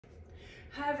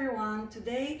Hi everyone,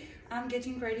 today I'm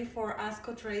getting ready for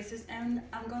ascot races and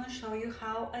I'm gonna show you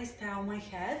how I style my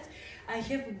hat. I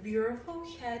have a beautiful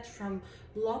hat from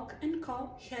Lock &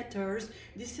 Co Hatters.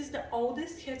 This is the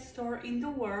oldest hat store in the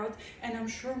world and I'm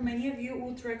sure many of you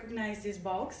would recognize this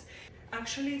box.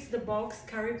 Actually, it's the box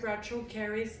Carrie Bradshaw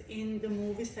carries in the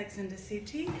movie Sex and the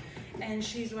City, and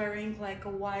she's wearing like a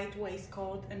white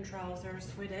waistcoat and trousers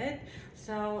with it.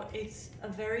 So it's a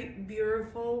very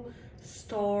beautiful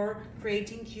store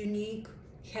creating unique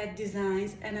hat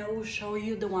designs, and I will show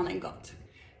you the one I got.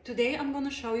 Today I'm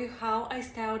gonna show you how I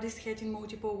style this hat in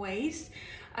multiple ways.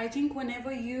 I think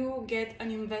whenever you get an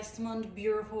investment,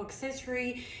 beautiful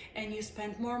accessory and you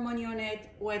spend more money on it,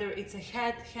 whether it's a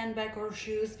hat, handbag or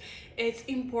shoes, it's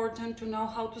important to know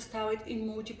how to style it in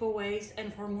multiple ways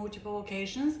and for multiple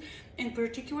occasions. And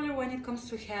particularly when it comes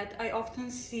to hat, I often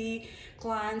see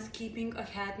clients keeping a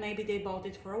hat, maybe they bought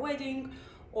it for a wedding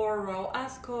or Royal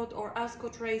Ascot or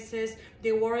Ascot races.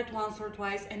 They wore it once or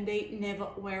twice and they never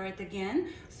wear it again.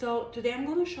 So today I'm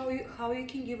going to show you how you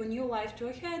can give a new life to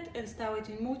a hat and style it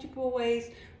in multiple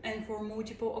ways and for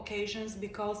multiple occasions,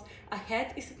 because a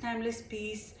hat is a timeless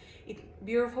piece.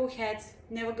 Beautiful hats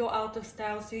never go out of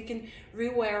style, so you can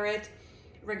rewear it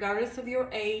regardless of your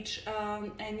age,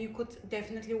 and you could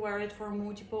definitely wear it for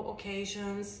multiple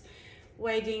occasions,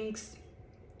 weddings,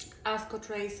 ascot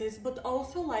races, but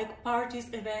also like parties,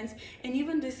 events. And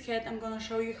even this hat, I'm gonna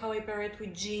show you how I pair it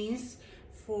with jeans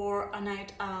for a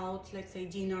night out, let's say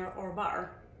dinner or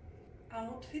bar.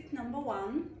 Outfit number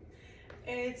one,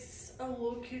 it's a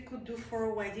look you could do for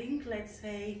a wedding, let's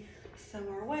say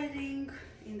summer wedding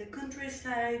in the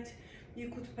countryside. You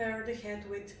could pair the hat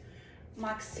with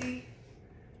maxi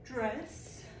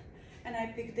dress, and I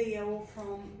picked the yellow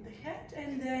from the hat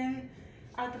and then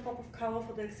add the pop of color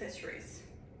for the accessories.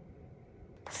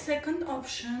 Second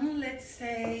option, let's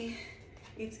say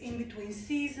it's in between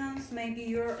seasons, maybe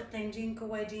you're attending a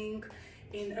wedding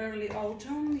in early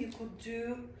autumn, you could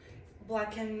do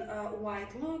black and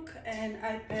white look, and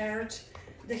I paired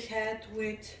the hat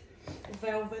with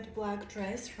velvet black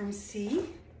dress from C,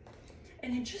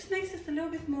 and it just makes it a little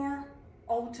bit more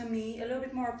autumny, a little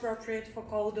bit more appropriate for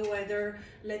colder weather.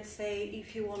 Let's say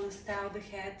if you want to style the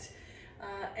hat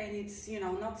and it's, you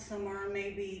know, not summer,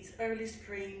 maybe it's early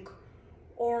spring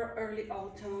or early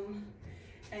autumn,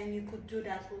 and you could do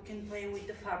that look and play with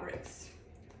the fabrics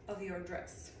of your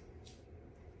dress.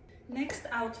 Next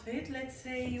outfit, let's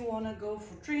say you want to go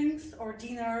for drinks or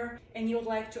dinner and you'd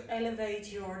like to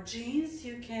elevate your jeans.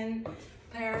 You can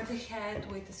pair the hat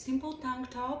with a simple tank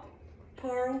top,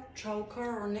 pearl,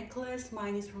 choker or necklace.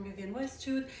 Mine is from Vivienne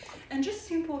Westwood, and just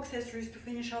simple accessories to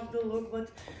finish off the look.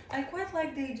 But I quite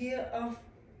like the idea of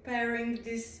pairing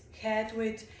this hat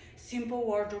with simple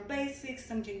wardrobe basics,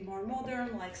 something more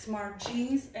modern like smart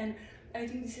jeans, and I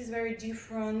think this is very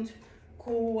different,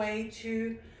 cool way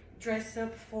to dress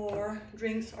up for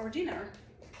drinks or dinner.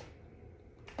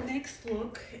 Next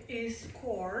look is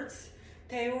skirts,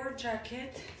 tailored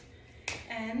jacket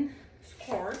and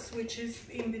skirts, which is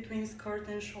in between skirt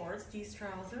and shorts, these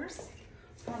trousers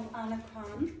from Anna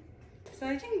Khan. So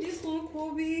I think this look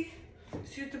will be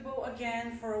suitable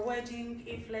again for a wedding,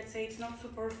 if let's say it's not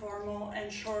super formal and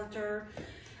shorter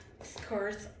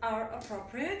skirts are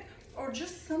appropriate, or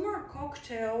just summer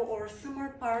cocktail or summer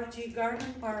party,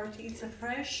 garden party. It's a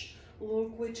fresh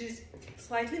look which is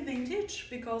slightly vintage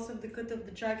because of the cut of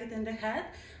the jacket and the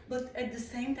hat, but at the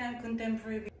same time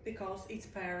contemporary because it's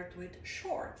paired with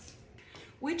shorts.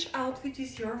 Which outfit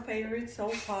is your favorite so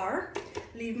far?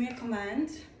 Leave me a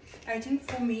comment. I think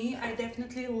for me, I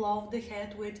definitely love the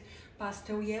hat with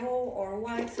pastel yellow or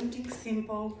white, something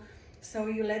simple, so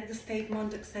you let the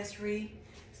statement accessory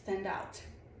stand out.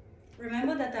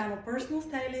 Remember that I'm a personal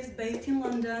stylist based in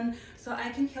London, so I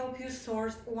can help you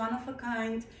source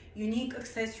one-of-a-kind, unique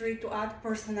accessory to add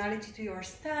personality to your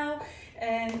style,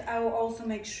 and I will also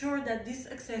make sure that this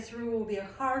accessory will be a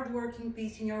hard-working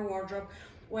piece in your wardrobe,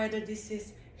 whether this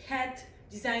is hat,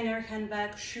 designer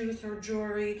handbag, shoes or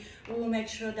jewelry. We will make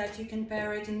sure that you can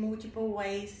pair it in multiple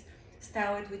ways,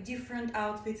 style it with different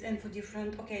outfits and for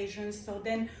different occasions, so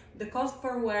then the cost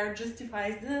per wear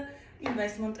justifies the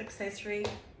investment accessory.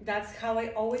 That's how I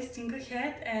always think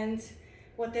ahead, and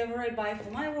whatever I buy for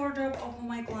my wardrobe or for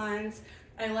my clients,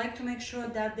 I like to make sure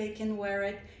that they can wear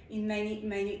it in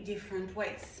many different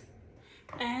ways.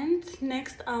 And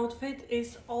next outfit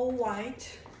is all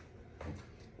white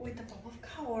with a pop of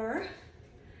color.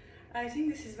 I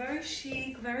think this is very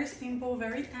chic, very simple,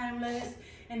 very timeless,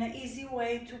 and an easy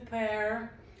way to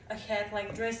pair a hat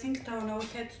like dressing tonal,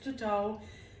 head to toe,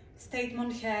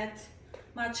 statement hat,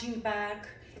 matching bag,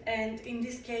 and in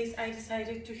this case I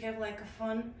decided to have like a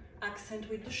fun accent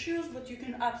with the shoes, but you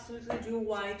can absolutely do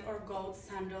white or gold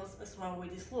sandals as well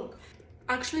with this look.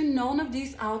 Actually, none of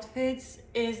these outfits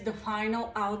is the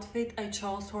final outfit I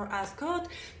chose for Ascot,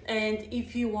 and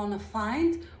if you want to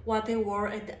find what I wore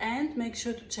at the end, make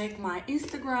sure to check my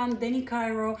Instagram, Deni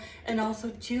Cairo, and also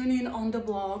tune in on the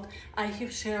blog. I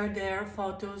have shared there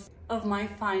photos of my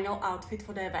final outfit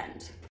for the event.